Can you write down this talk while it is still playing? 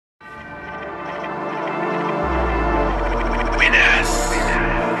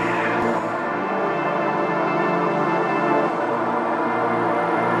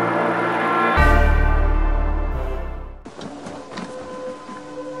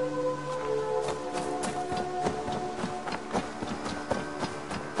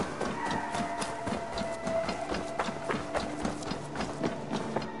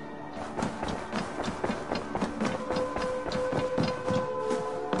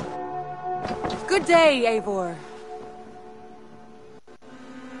Good day, Eivor.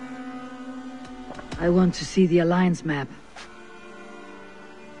 I want to see the Alliance map.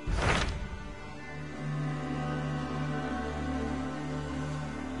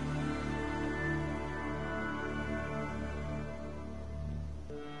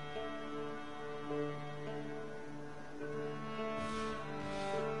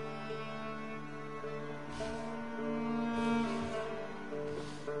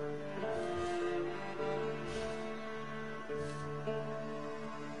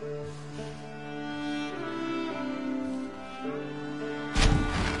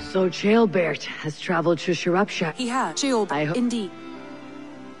 So Ceobert has traveled to Shropshire. He has. Ceobert, indeed.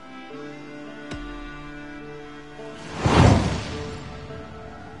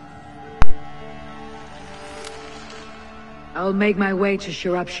 I'll make my way to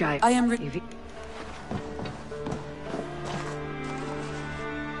Shropshire. I am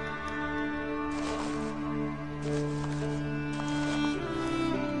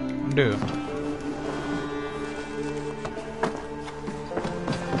Do.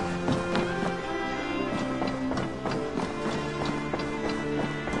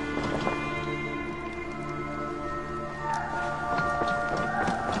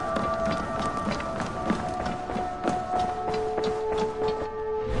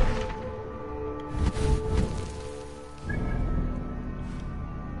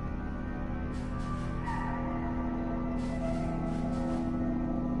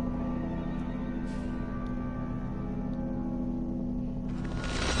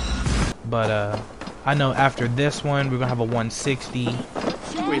 But I know after this one we're gonna have a 160.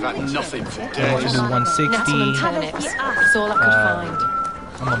 We've had nothing for We're going to days. do 160. Turnips. That's all I could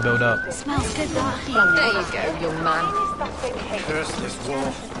find. I'm gonna build up. Smells good. There you go, young man. Curse this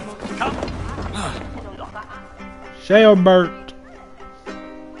war. Come. Ceobert.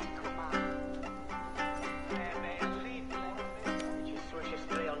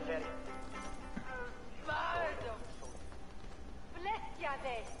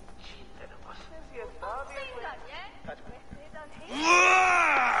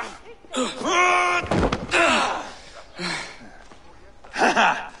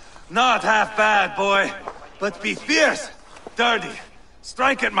 Not half bad, boy. But be fierce, dirty.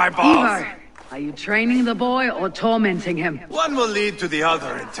 Strike at my balls. Ivar, are you training the boy or tormenting him? One will lead to the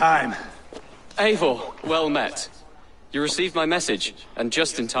other in time. Eivor, well met. You received my message, and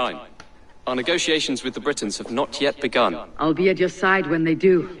just in time. Our negotiations with the Britons have not yet begun. I'll be at your side when they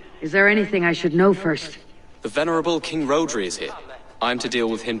do. Is there anything I should know first? The venerable King Rodri is here. I'm to deal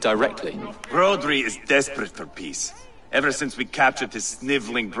with him directly. Rodri is desperate for peace. Ever since we captured his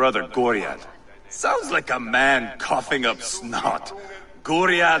sniveling brother, Goriad. Sounds like a man coughing up snot.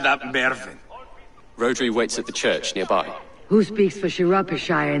 Goriad ap Mervin. Rodri waits at the church nearby. Who speaks for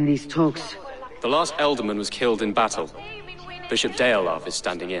Shropshire in these talks? The last alderman was killed in battle. Bishop Deolaf is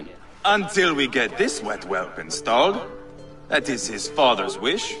standing in. Until we get this wet whelp installed. That is his father's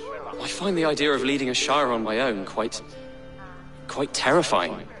wish. I find the idea of leading a shire on my own quite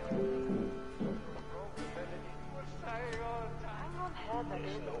terrifying.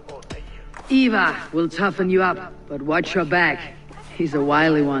 Ivar will toughen you up, but watch your back. He's a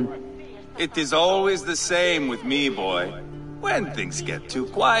wily one. It is always the same with me, boy. When things get too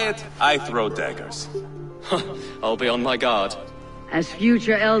quiet, I throw daggers. I'll be on my guard. As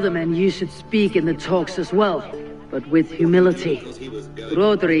future Elderman, you should speak in the talks as well, but with humility.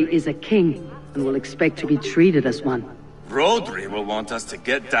 Rodri is a king, and will expect to be treated as one. Rodri will want us to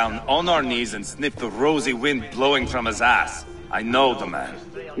get down on our knees and sniff the rosy wind blowing from his ass. I know the man.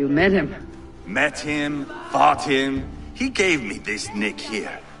 You met him? Met him, fought him. He gave me this nick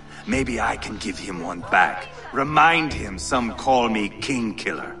here. Maybe I can give him one back. Remind him some call me King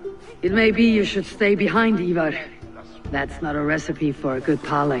Killer. It may be you should stay behind, Ivar. That's not a recipe for a good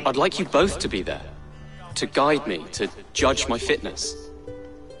parley. I'd like you both to be there. To guide me, to judge my fitness.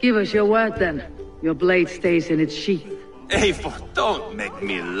 Give us your word, then. Your blade stays in its sheath. Eivor, don't make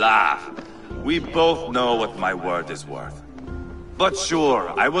me laugh. We both know what my word is worth. But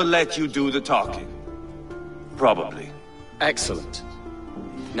sure, I will let you do the talking. Probably. Excellent.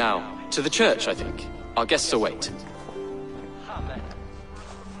 Now, to the church, I think. Our guests await.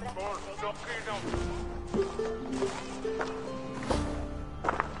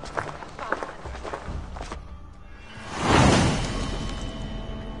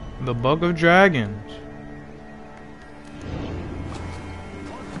 The Book of Dragons.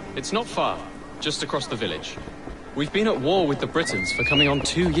 It's not far, just across the village. We've been at war with the Britons for coming on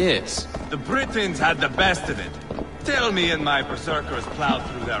 2 years. The Britons had the best of it. Tell me and my berserkers plowed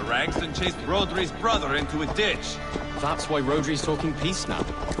through their ranks and chased Rodri's brother into a ditch. That's why Rodri's talking peace now.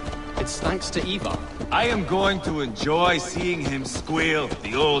 It's thanks to Eva. I am going to enjoy seeing him squeal,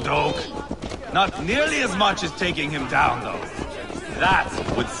 the old oak. Not nearly as much as taking him down, though. That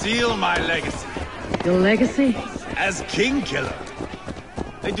would seal my legacy. Your legacy? As King Killer.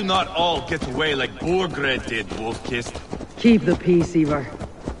 They do not all get away like Borgred did, Wolf-Kissed. Keep the peace, Ivar.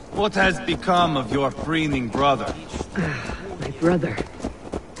 What has become of your preening brother? My brother.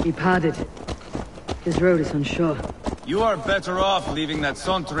 He parted. His road is unsure. You are better off leaving that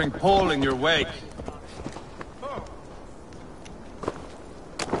sauntering Pole in your wake.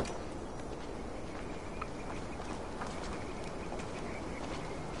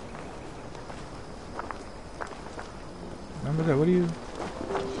 Remember that? What do you...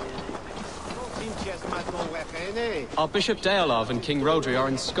 Our Bishop Deolav and King Rodri are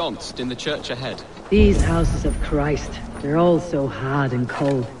ensconced in the church ahead. These houses of Christ, they're all so hard and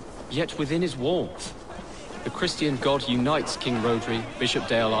cold. Yet within his walls, the Christian God unites King Rodri, Bishop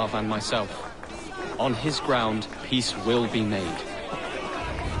Deolav and myself. On his ground, peace will be made.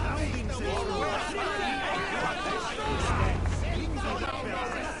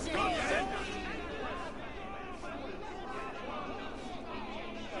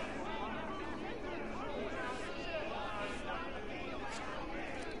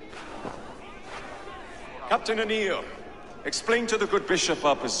 Captain Anil, explain to the good bishop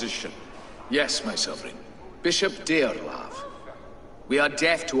our position. Yes, my sovereign. Bishop Deolav. We are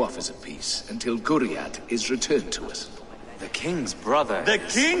deaf to offers of peace until Guriad is returned to us. The king's brother The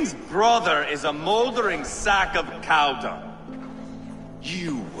king's brother is a moldering sack of cow dung.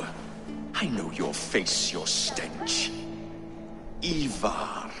 You. I know your face, your stench.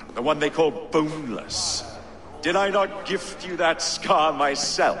 Ivar, the one they call Boneless. Did I not gift you that scar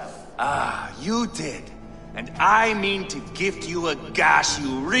myself? Ah, you did. And I mean to gift you a gash,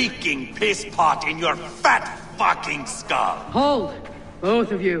 you reeking piss pot in your fat fucking skull. Hold!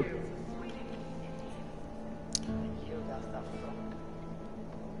 Both of you.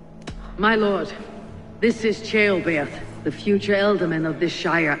 My lord, this is Ceobert, the future ealdorman of this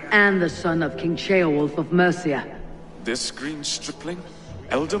shire and the son of King Ceolwulf of Mercia. This green stripling?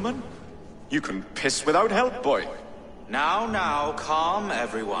 Elderman? You can piss without help, boy. Now, calm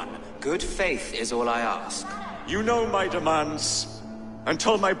everyone. Good faith is all I ask. You know my demands.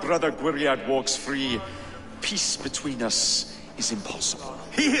 Until my brother Gwiriad walks free, peace between us is impossible.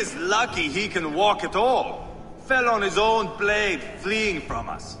 He is lucky he can walk at all. Fell on his own blade, fleeing from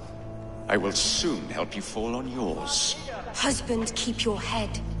us. I will soon help you fall on yours. Husband, keep your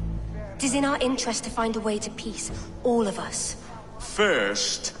head. It is in our interest to find a way to peace, all of us.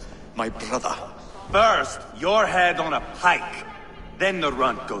 First, my brother. First, your head on a pike. Then the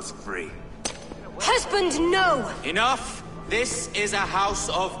runt goes free. Husband, no! Enough! This is a house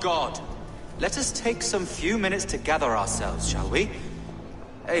of God. Let us take some few minutes to gather ourselves, shall we?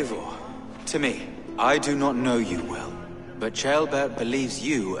 Eivor, to me, I do not know you well, but Ceobert believes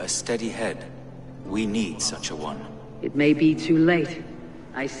you a steady head. We need such a one. It may be too late.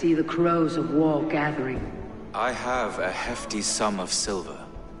 I see the crows of war gathering. I have a hefty sum of silver.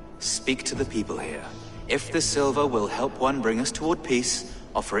 Speak to the people here. If the silver will help one bring us toward peace,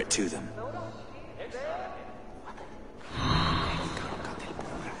 offer it to them.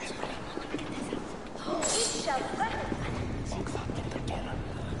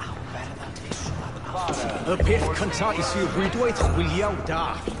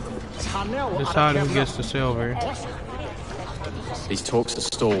 Decide who gets the silver. These talks are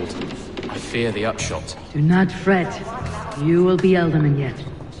stalled. I fear the upshot. Do not fret. You will be ealdorman yet.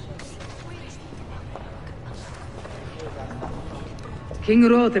 King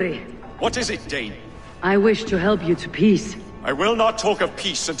Rodri. What is it, Dane? I wish to help you to peace. I will not talk of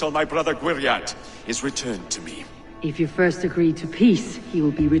peace until my brother Gwiriad is returned to me. If you first agree to peace, he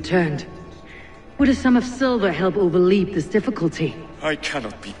will be returned. Would a sum of silver help overleap this difficulty? I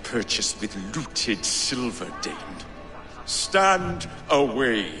cannot be purchased with looted silver, Dane. Stand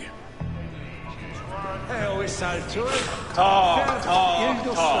away. Talk.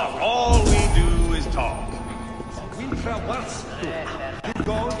 All we do is talk.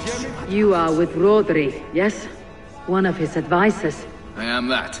 You are with Rodri, yes? One of his advisors. I am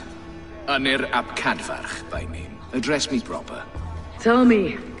that. Anir ap Cadfarch by name. Address me proper. Tell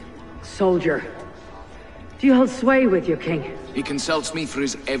me, soldier, do you hold sway with your king? He consults me for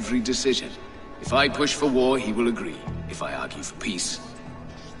his every decision. If I push for war, he will agree. If I argue for peace,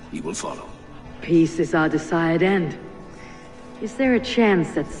 he will follow. Peace is our desired end. Is there a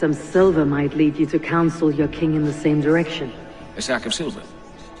chance that some silver might lead you to counsel your king in the same direction? A sack of silver?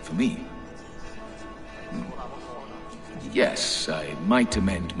 For me? Yes, I might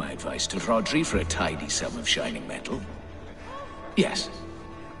amend my advice to Rodri for a tidy sum of shining metal. Yes.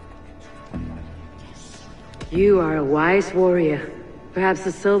 You are a wise warrior. Perhaps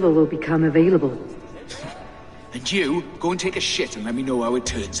the silver will become available. And you, go and take a shit and let me know how it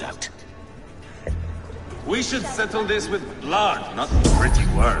turns out. We should settle this with blood, not pretty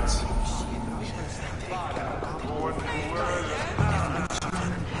words.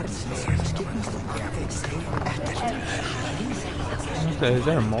 Okay, is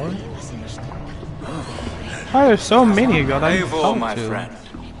there more? Why are there so many of y'all? Eivor, my friend.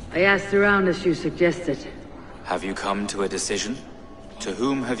 I asked around as you suggested. Have you come to a decision? To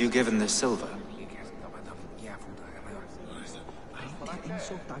whom have you given this silver?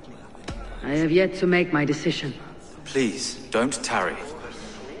 I have yet to make my decision. Please, don't tarry.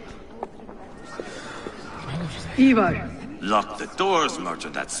 Ivar! Lock the doors, murder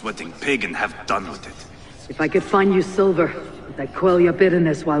that sweating pig, and have done with it. If I could find you silver, would that quell your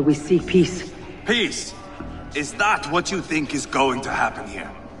bitterness while we seek peace? Peace? Is that what you think is going to happen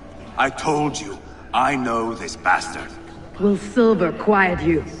here? I told you, I know this bastard. Will silver quiet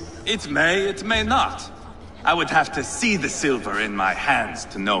you? It may not. I would have to see the silver in my hands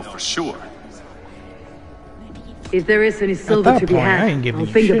to know for sure. If there is any silver to be had, I'll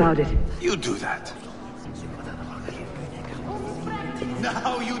think about it. You do that.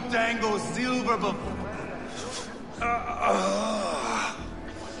 Now you dangle silver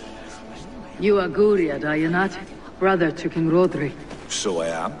You are Guriad, are you not? Brother to King Rodri. So I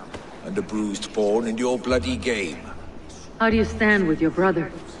am, and a bruised pawn in your bloody game. How do you stand with your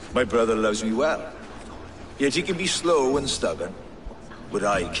brother? My brother loves me well. Yet he can be slow and stubborn. Were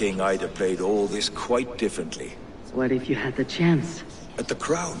I king, I'd have played all this quite differently. What if you had the chance? At the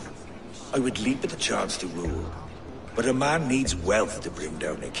crown, I would leap at the chance to rule. But a man needs wealth to bring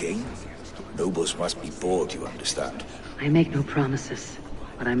down a king. Nobles must be bought, you understand. I make no promises,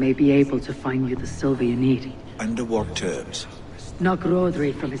 but I may be able to find you the silver you need. Under what terms? Knock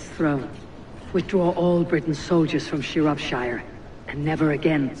Rodri from his throne. Withdraw all Britain's soldiers from Shropshire, and never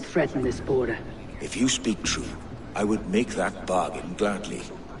again threaten this border. If you speak true, I would make that bargain gladly.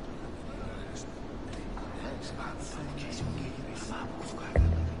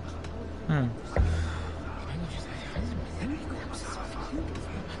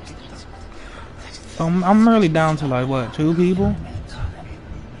 I'm really down to like what, 2 people?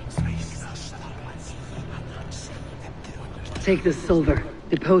 Take the silver,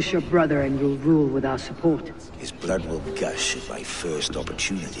 depose your brother, and you'll rule with our support. His blood will gush at my first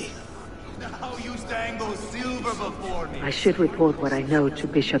opportunity. Now you dangle silver before me. I should report what I know to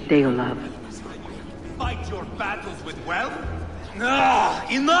Bishop Deolav. Fight your battles with wealth? Ah,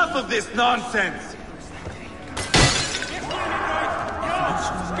 enough of this nonsense!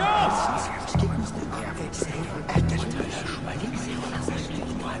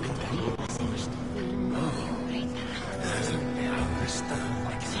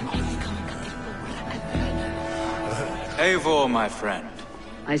 Eivor, my friend.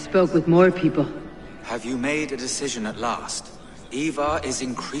 I spoke with more people. Have you made a decision at last? Ivar is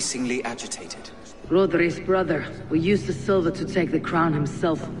increasingly agitated. Rodri's brother will use the silver to take the crown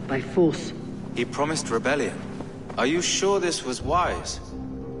himself by force. He promised rebellion. Are you sure this was wise?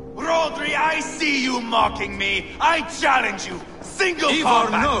 Rodri, I see you mocking me! I challenge you! Single Ivar,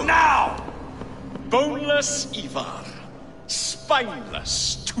 combat, no. now! Boneless Ivar.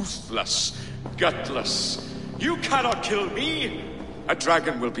 Spineless, toothless, gutless. You cannot kill me! A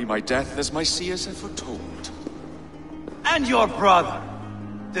dragon will be my death, as my seers have foretold. And your brother?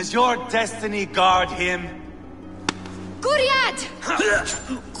 Does your destiny guard him? Guriad!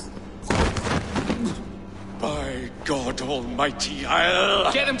 By God Almighty,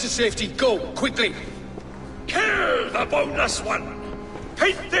 I'll... Get him to safety, go, quickly! Kill the boneless one!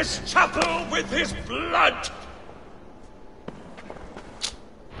 Paint this chapel with his blood!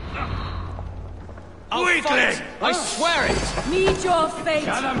 Weakling! I swear it! Meet your fate.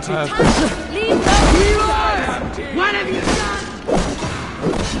 Leave the What have you done?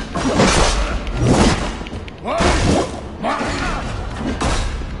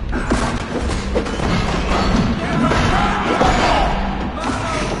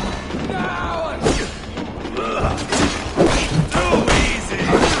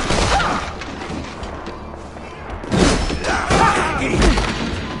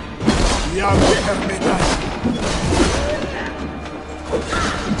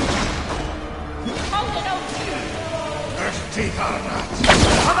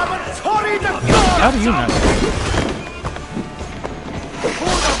 How do you know?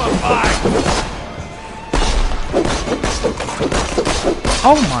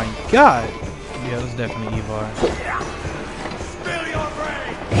 Oh my god! Yeah, that's definitely Ivar. Spill your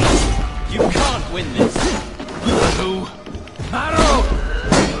brain! You can't win this. Arrow!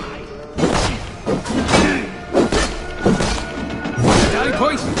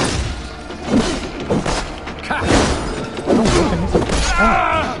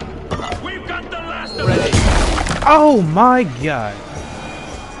 Oh my god.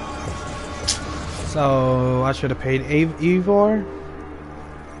 So I should have paid Eivor.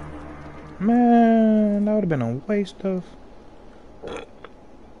 Man, that would have been a waste of.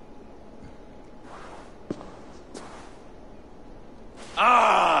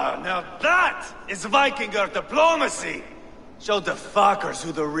 Ah, now that is Vikinger diplomacy. Show the fuckers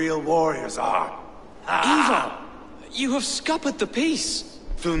who the real warriors are. Ivar, you have scuppered the peace.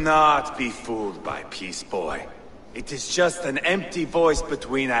 Do not be fooled by peace, boy. It is just an empty voice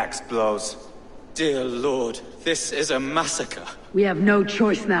between axe blows. Dear Lord, this is a massacre. We have no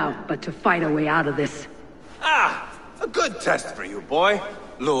choice now but to fight our way out of this. Ah, a good test for you, boy.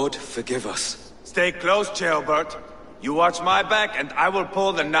 Lord, forgive us. Stay close, Ceobert. You watch my back, and I will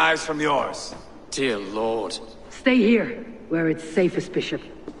pull the knives from yours. Dear Lord. Stay here, where it's safest, Bishop.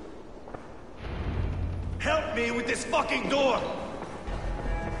 Help me with this fucking door!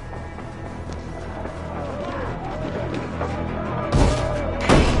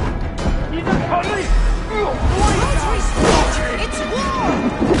 It's war!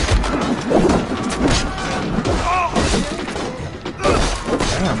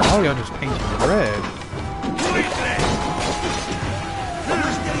 Damn, all y'all just painted red.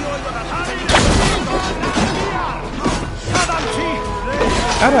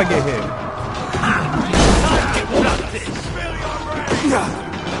 How did I get hit?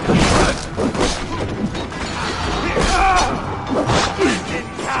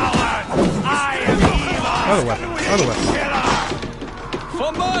 Other weapon, other weapon.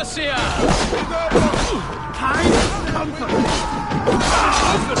 For Mercia!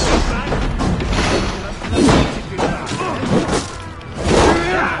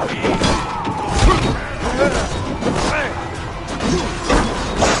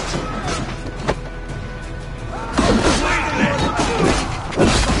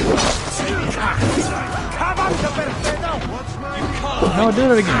 No,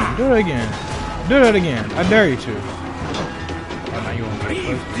 do it again. Do it again. Do that again. I dare you to. Oh, now you won't get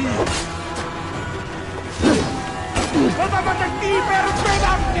close.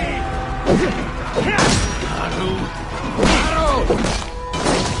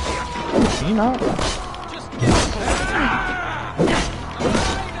 See not?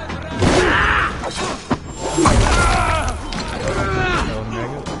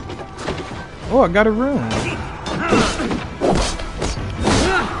 Oh, I got a room.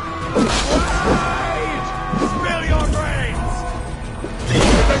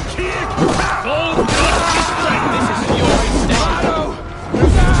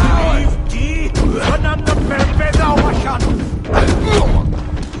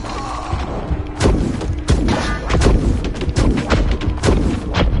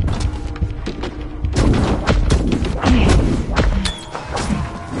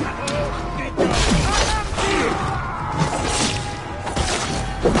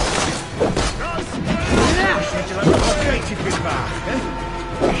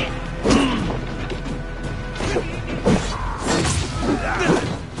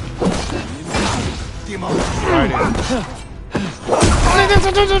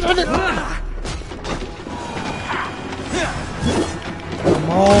 Come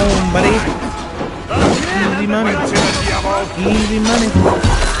on, buddy. Easy money. Easy money.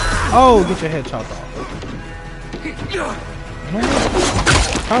 Oh, get your head chopped off.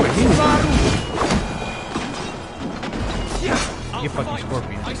 How did he? You fucking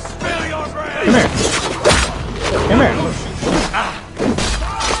scorpion. Come here. Come here.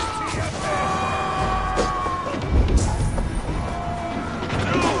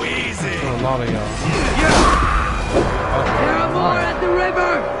 A lot of y'all. There are more at the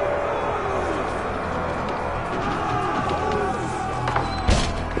river!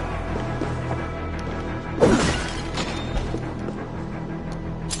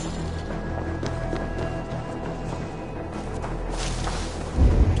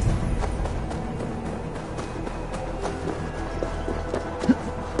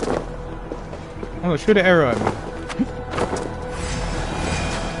 Oh, shoot an arrow at me.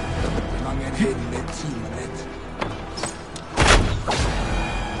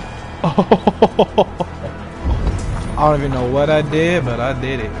 I don't even know what I did, but I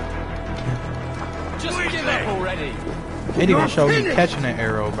did it. Just give up already. It didn't even show me catching that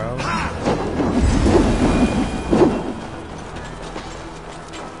arrow, bro.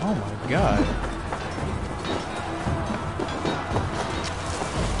 Oh my god.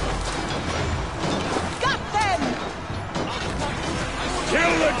 Got them!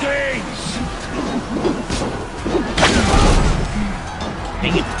 Kill the Danes!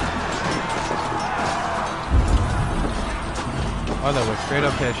 Oh, that was straight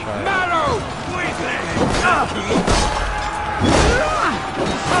up headshot.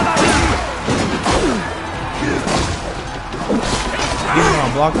 He's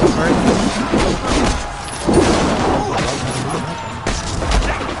gonna block the first.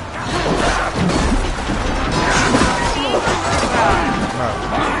 Bro,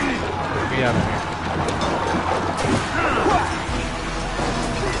 get out of here.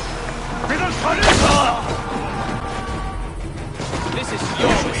 This is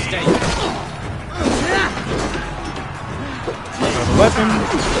your mistake. Another weapon.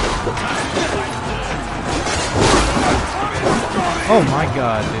 Oh my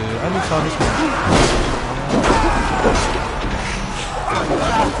god, dude. I just saw this one.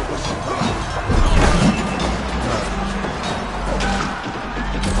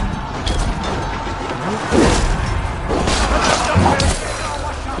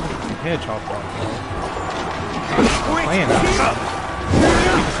 Head chopped off, bro. Playing that.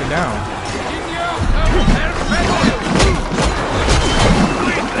 You can sit down.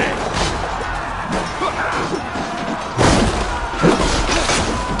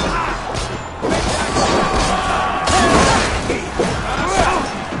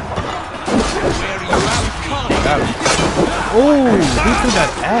 Oh, he threw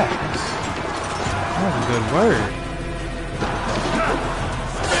that axe. That was a good word.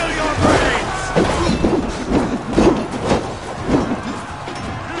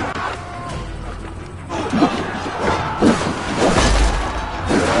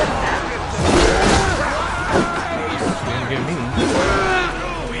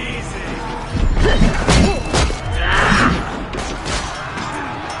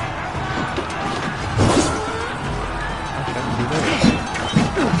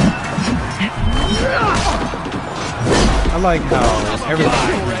 I like how everything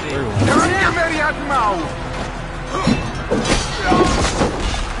comes through.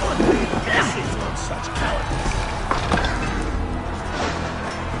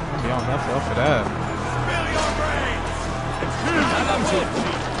 Y'all left up for that.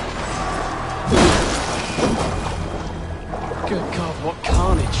 Good God, what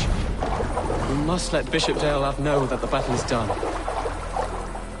carnage! We must let Bishop Deolav know that the battle's done.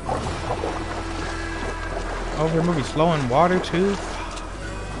 Oh, we're moving slow in water too.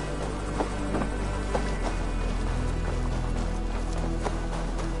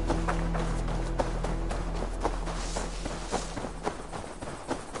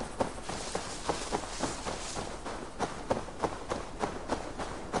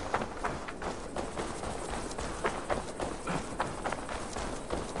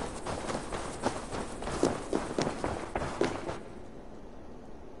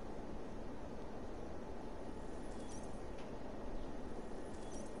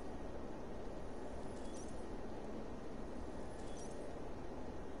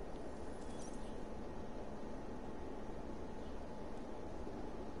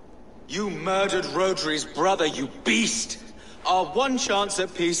 You murdered Rodri's brother, you beast! Our one chance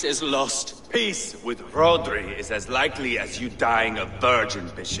at peace is lost. Peace with Rodri is as likely as you dying a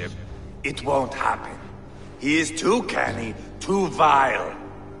virgin, Bishop. It won't happen. He is too canny, too vile.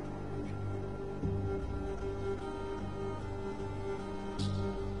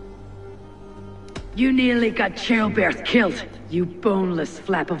 You nearly got Ceobert killed, you boneless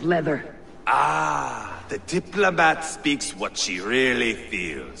flap of leather. Ah, the diplomat speaks what she really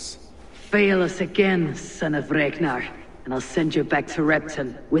feels. Fail us again, son of Ragnar, and I'll send you back to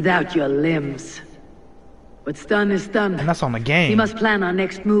Repton without your limbs. What's done is done. And that's on the game. We must plan our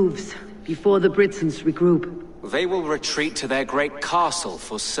next moves before the Britons regroup. They will retreat to their great castle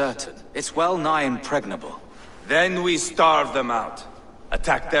for certain. It's well nigh impregnable. Then we starve them out.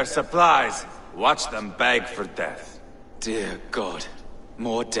 Attack their supplies. Watch them beg for death. Dear God.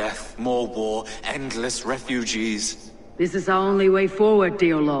 More death, more war, endless refugees. This is our only way forward,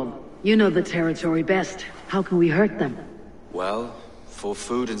 Deolov. You know the territory best. How can we hurt them? Well, for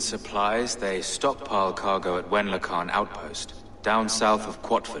food and supplies, they stockpile cargo at Wenlacan Outpost, down south of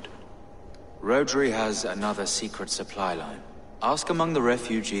Quatford. Rodri has another secret supply line. Ask among the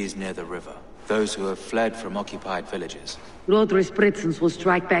refugees near the river, those who have fled from occupied villages. Rodri's Britons will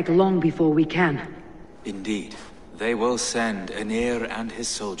strike back long before we can. Indeed. They will send Aenir and his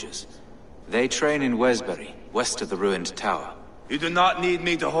soldiers. They train in Wesbury, west of the ruined tower. You do not need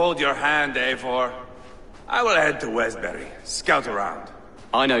me to hold your hand, Eivor. I will head to Wesbury, scout around.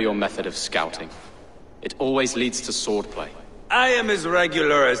 I know your method of scouting. It always leads to swordplay. I am as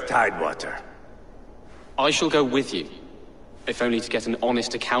regular as Tidewater. I shall go with you, if only to get an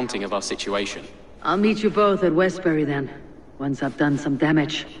honest accounting of our situation. I'll meet you both at Westbury then, once I've done some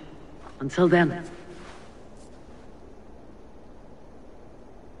damage. Until then.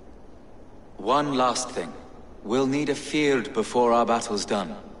 One last thing. We'll need a field before our battle's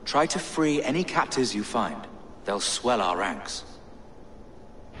done. Try to free any captives you find. They'll swell our ranks.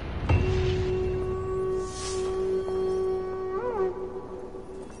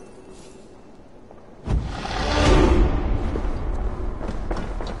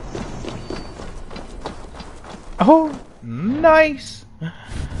 Oh, nice.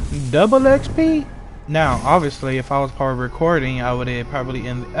 Double XP. Now, obviously, if I was part of recording, I would probably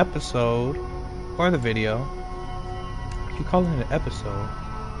end the episode or the video. I keep calling it an episode.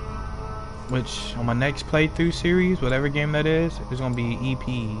 Which, on my next playthrough series, whatever game that is gonna be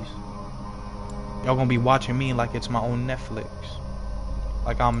EPs. Y'all gonna be watching me like it's my own Netflix.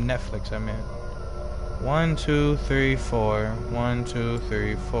 Like I'm Netflix, I meant. 1, 2, 3, 4. 1, 2,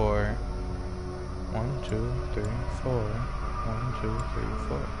 3, 4. 1, 2, 3, 4. 1, 2, 3,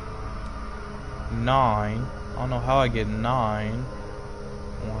 4. 9. I don't know how I get 9.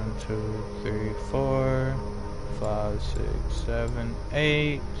 1, 2, 3, 4. 5, 6, 7,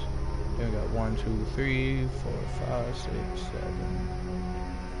 8. Then we got 1, 2, 3, 4, 5, 6, 7,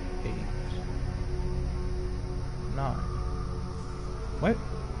 8, 9. What?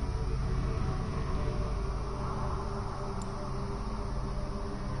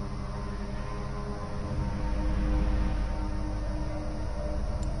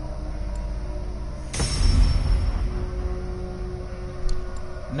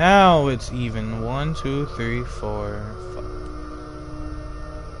 Now it's even. 1, 2, 3, 4, 5.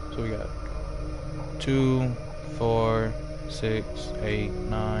 So we got 2, 4, 6, 8,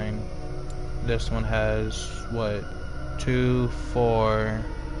 9. This one has what? 2, 4,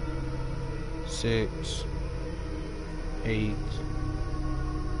 6, 8.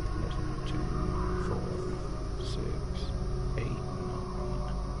 2, 4, 6, 8, 9.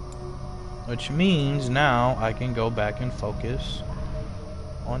 Which means now I can go back and focus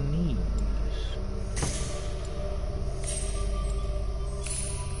on these.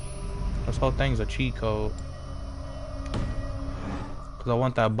 This whole thing's a cheat code. Cause I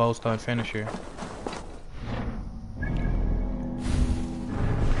want that bowstone finisher.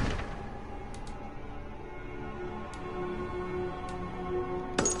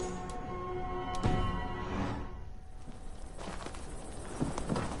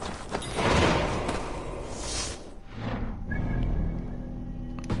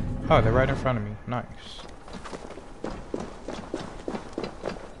 Oh, they're right in front of me. Nice.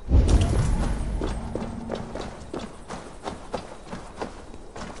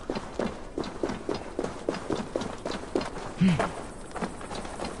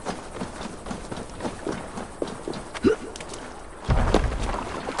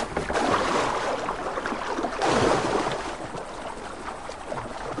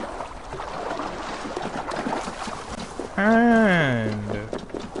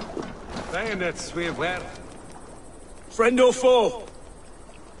 Meet Ceobert. Friend or foe?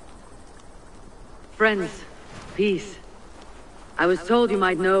 Friends. Peace. I was told you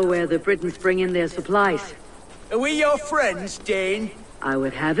might know where the Britons bring in their supplies. Are we your friends, Dane? I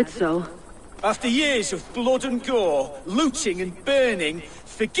would have it so. After years of blood and gore, looting and burning,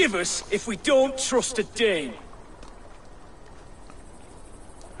 forgive us if we don't trust a Dane.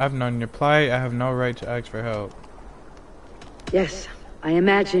 I've known your plight. I have no right to ask for help. Yes, I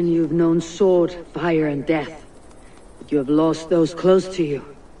imagine you've known sword, fire, and death. But you have lost those close to you.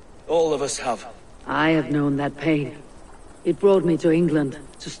 All of us have. I have known that pain. It brought me to England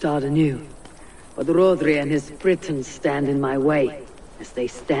to start anew. But Rodri and his Britons stand in my way, as they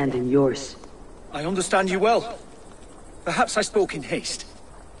stand in yours. I understand you well. Perhaps I spoke in haste.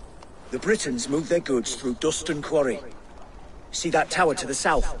 The Britons move their goods through Duston Quarry. See that tower to the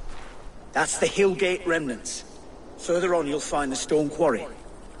south? That's the Hillgate remnants. Further on, you'll find the stone quarry.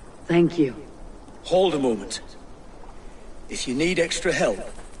 Thank you. Hold a moment. If you need extra help...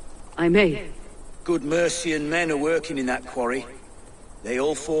 I may. Good Mercian men are working in that quarry. They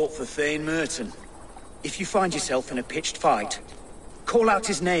all fought for Thane Merton. If you find yourself in a pitched fight, call out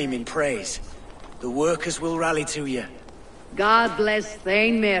his name in praise. The workers will rally to you. God bless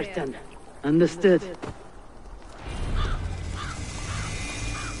Thane Merton. Understood.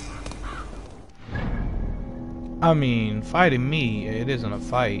 I mean, fighting me, it isn't a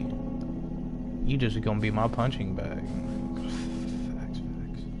fight. You just gonna be my punching bag. Facts.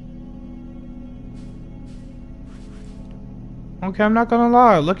 Okay, I'm not gonna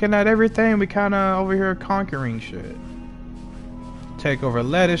lie. Looking at everything, we kinda over here conquering shit. Take over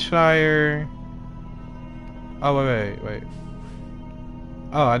Lettuceshire. Oh, wait.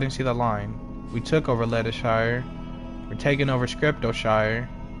 Oh, I didn't see that line. We took over Lettuceshire. We're taking over Scriptoshire.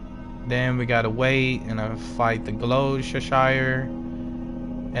 Then we gotta wait and fight the Gloucestershire.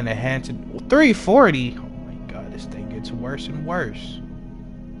 And a Hampton 340. Oh my god, this thing gets worse and worse.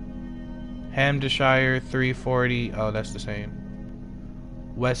 Hampshire 340. Oh, that's the same.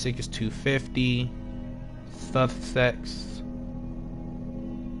 Wessex is 250. Sussex.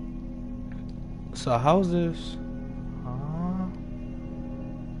 So how's this?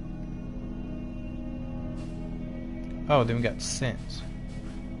 Oh, then we got cents.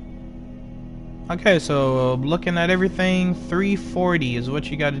 Okay, so looking at everything, 340 is what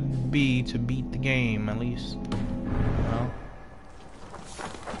you got to be to beat the game, at least.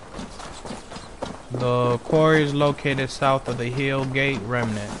 The quarry is located south of the Hill Gate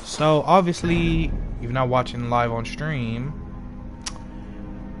Remnant. So obviously, if you're not watching live on stream,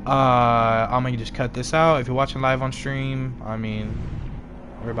 I'm gonna just cut this out. If you're watching live on stream, I mean,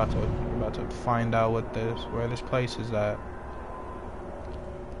 we're about to find out where this place is at.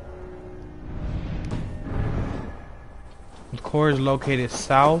 The core is located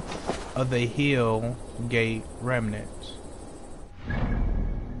south of the Hill Gate Remnants.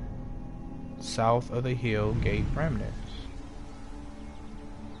 South of the Hill Gate Remnants.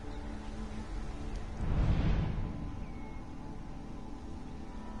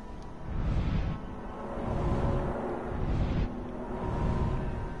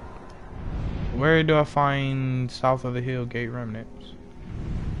 Where do I find south of the Hill Gate Remnants?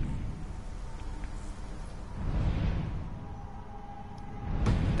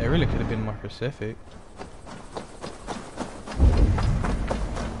 They really could have been more specific.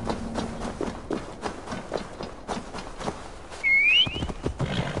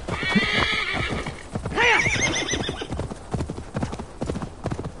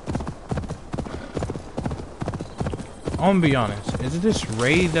 I'm gonna be honest, is it this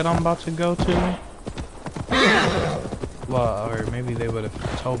raid that I'm about to go to? Well, or maybe they would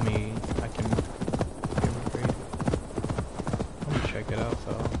have told me I can give a raid. Let me check it out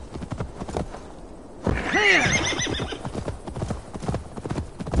though.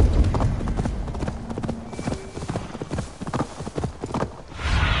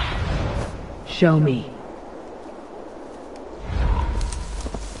 Show me.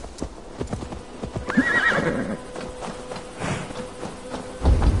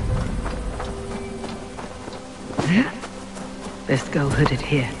 Let's go hooded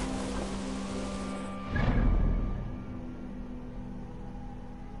here.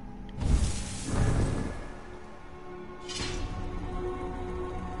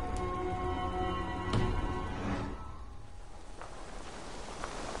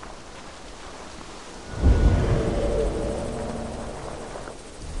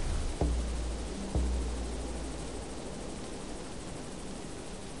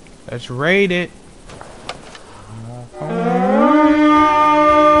 Let's raid it.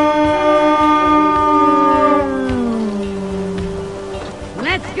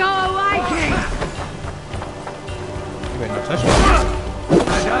 Let's go, Viking! Wait, no, touch me.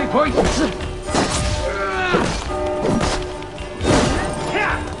 Rally point!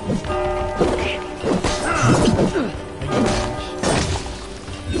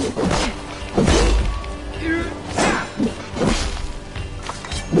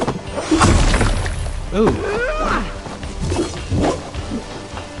 Ooh.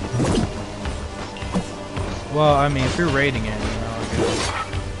 Well, I mean, if you're raiding it, you know, I guess.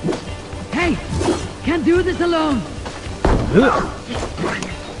 Hey! Can't do this alone! Oh,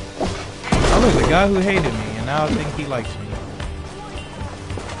 look, the guy who hated me, and now I think he likes me.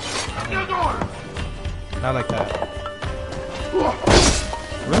 Not like that.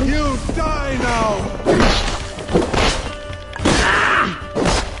 Really? You die now!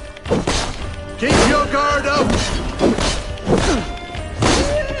 Keep your guard up!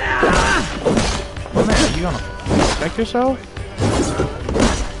 Oh man, you gonna protect yourself?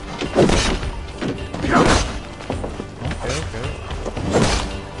 Okay.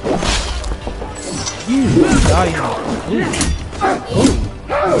 You die.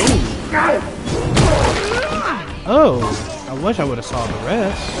 Oh, I wish I would have saw the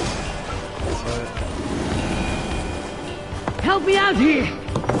rest. But... Help me out here!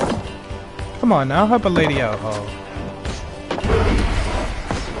 Come on now, help a lady out. Oh.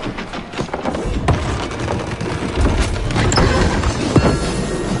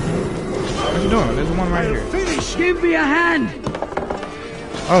 What you doing? There's one right here. Finish! Give me a hand!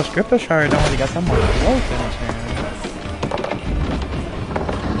 Oh, Scriptshire don't really got that much growth in his hand.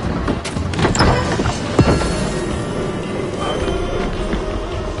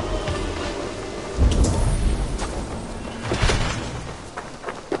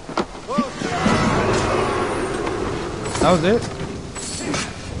 That was it?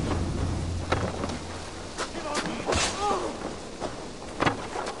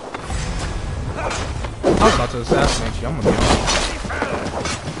 assassinate you, I'm gonna be honest.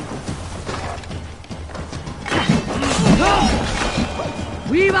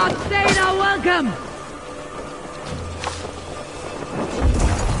 We've outstayed our welcome!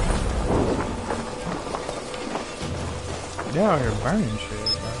 They're out here burning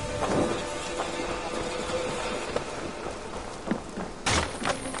shit,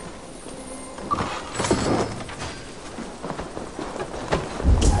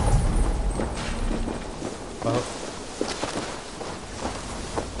 bro.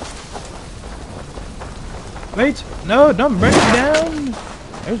 Wait, no, don't burn it down.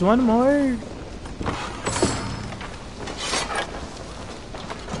 There's one more.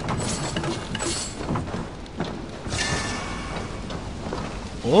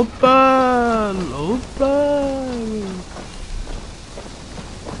 Opa! Opa!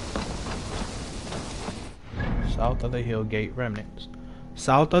 South of the Hill Gate remnants.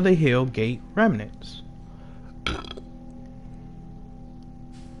 South of the Hill Gate remnants.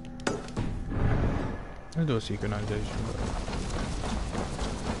 Let's do a synchronization.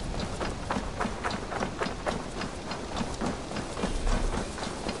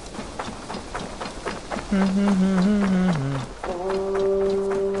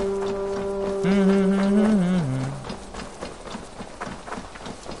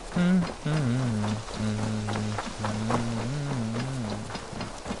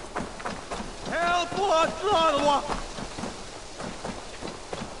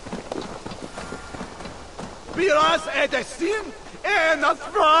 Biras edesin en as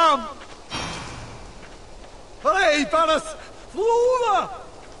fram. Hey, Paras, Flora!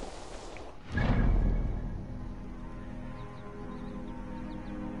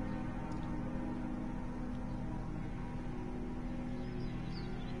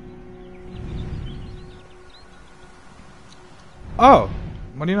 Oh,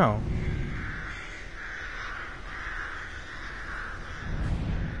 what do you know?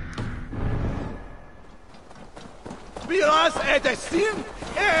 Biras edesin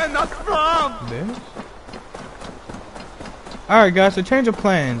en as fram. This? Alright guys, so change of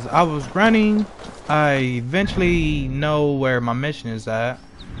plans. I was running. I eventually know where my mission is at.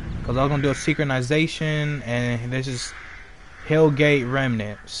 Because I was going to do a synchronization. And this is Hillgate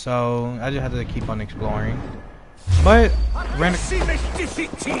Remnant. So I just had to keep on exploring. But, bro,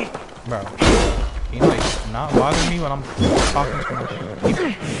 can you like not bother me when I'm talking too much?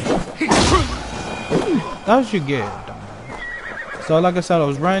 That's what you get, dumbass. So like I said, I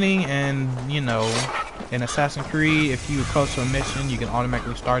was running, and you know, in Assassin's Creed, if you close to a mission, you can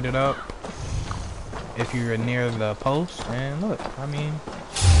automatically start it up if you're near the post. And look, I mean,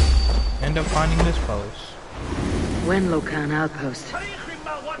 end up finding this post. When Locan outpost?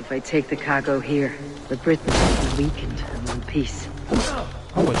 If I take the cargo here, the Britons will be weakened and want peace.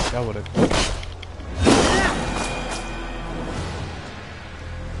 I wish I would have.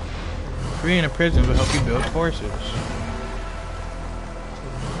 Freeing a prison will help you build forces.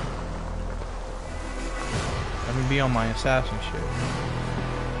 Let me be on my assassin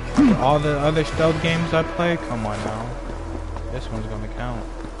shit. All the other stealth games I play, come on now. This one's gonna count.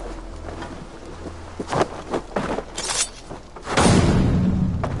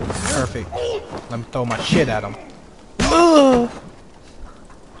 Perfect. Let me throw my shit at him. Ugh.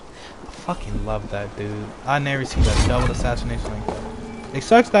 I fucking love that dude. I never see that double assassination like that. It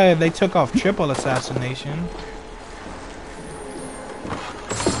sucks that they took off triple assassination.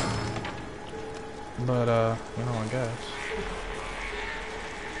 But you know, I guess.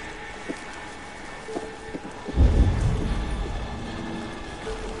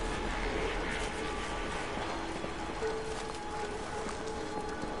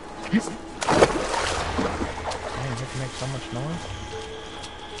 Damn, it makes so much noise.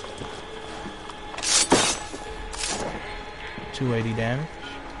 280 damage.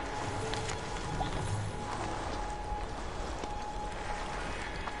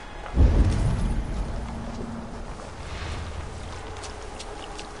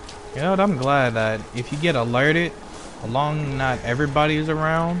 You know what, I'm glad that if you get alerted, along not everybody is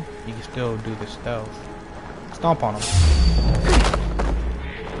around, you can still do the stealth. Stomp on them.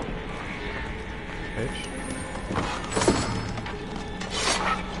 Bitch.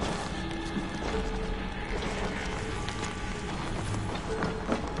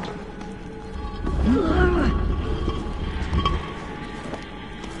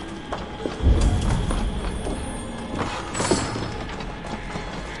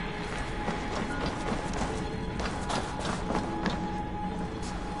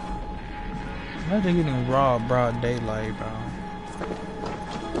 Imagine getting robbed broad daylight, bro.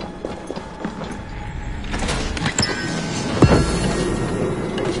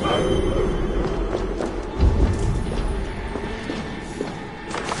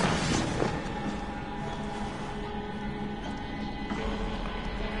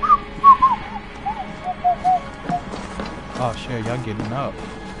 shit, y'all getting up.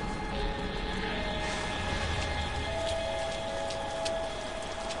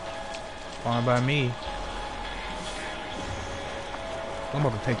 Fine by me. I'm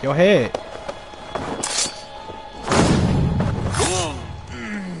about to take your head.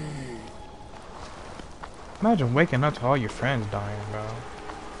 Imagine waking up to all your friends dying, bro.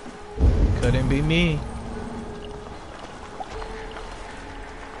 Couldn't be me.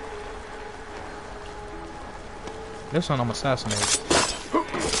 This one I'm assassinated.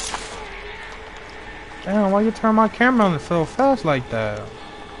 Damn, why you turn my camera on so fast like that?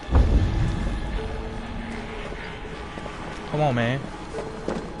 Come on, man.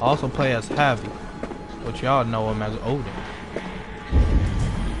 I also play as Heavy, but y'all know him as Odin.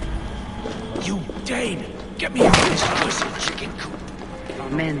 You Dane! Get me out of this cursed chicken coop!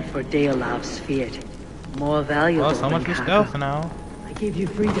 Men for Deolav's feared. More valuable Well, so much for stealth now. I gave you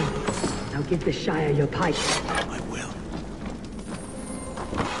freedom. Now give the Shire your pipe. I will.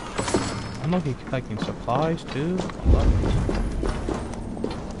 I know he's collecting supplies too. I love this.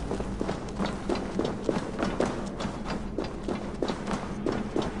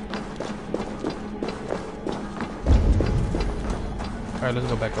 Alright, let's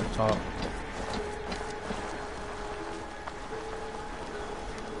go back up top.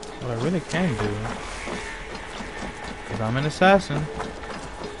 What I really can do, because I'm an assassin.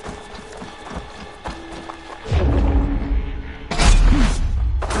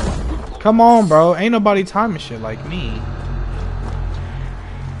 Come on, bro. Ain't nobody timing shit like me.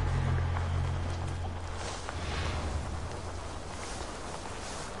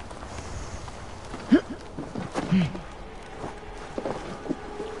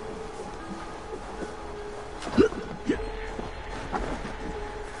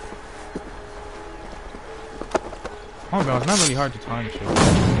 Oh, bro, it's not really hard to time shit.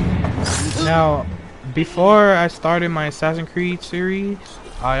 Now, before I started my Assassin's Creed series,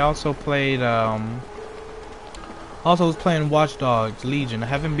 I also played, also was playing Watch Dogs Legion. I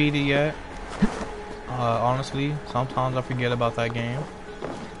haven't beat it yet. Honestly, sometimes I forget about that game.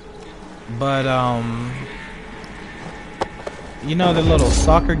 But, you know the little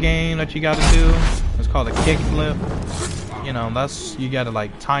soccer game that you gotta do? It's called a kickflip. You know, that's, you gotta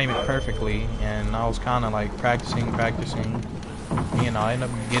like time it perfectly. And I was kinda like practicing. You know, I ended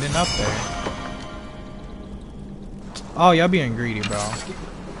up getting up there. Oh, y'all being greedy, bro.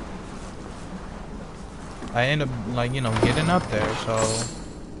 I end up like, you know, getting up there. So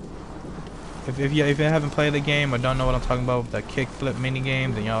if you haven't played the game or don't know what I'm talking about with the kickflip mini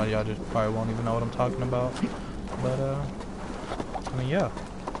game, then y'all just probably won't even know what I'm talking about. But I mean, yeah.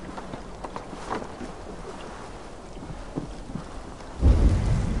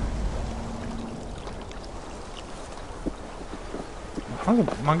 Oh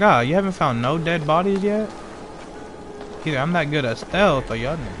my god, you haven't found no dead bodies yet? Either I'm that good at stealth or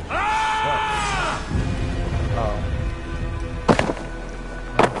y'all niggas suck. Oh.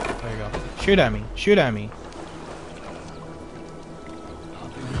 There you go. Shoot at me. Shoot at me.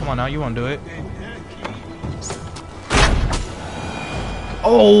 Come on now, you won't do it.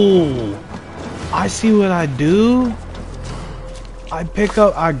 Oh! I see what I do. I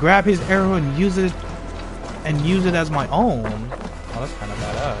grab his arrow and use it as my own. Oh, that's kind of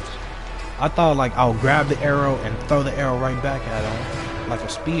badass. I thought like I'll grab the arrow and throw the arrow right back at him like a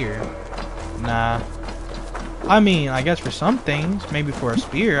spear. Nah. I mean, I guess for some things, maybe for a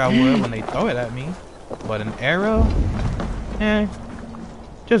spear I would when they throw it at me. But an arrow? Eh.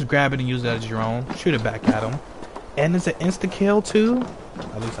 Just grab it and use it as your own. Shoot it back at him. And it's an insta-kill too?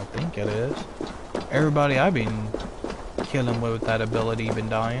 At least I think it is. Everybody I've been killing with that ability been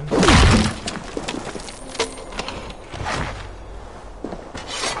dying.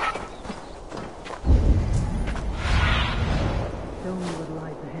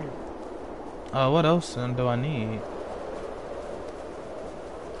 What else do I need?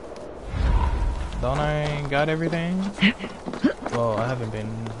 Don't I got everything? Well, I haven't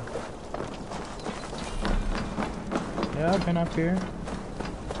been. Yeah, I've been up here.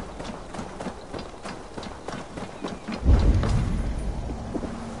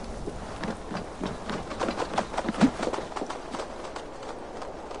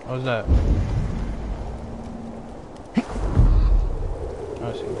 What was that?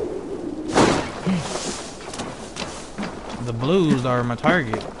 I see. The blues are my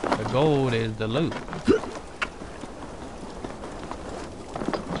target. The gold is the loot.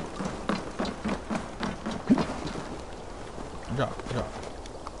 Drop.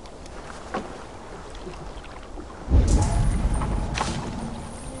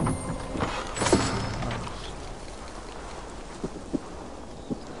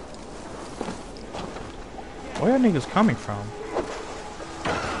 Where are niggas coming from?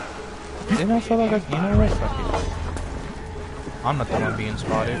 Didn't I feel like you know what? Fuck it. I'm not the one being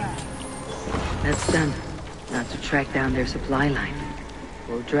spotted. That's done. Now to track down their supply line.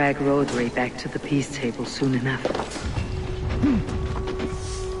 We'll drag Rhodri back to the peace table soon enough.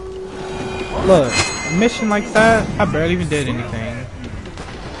 Look, a mission like that, I barely even did anything.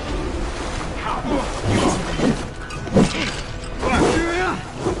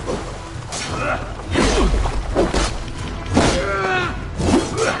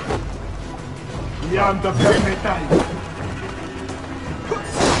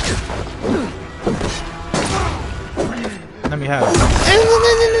 Let me have it.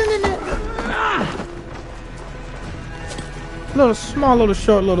 Little small, little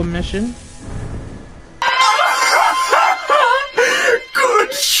short, little mission.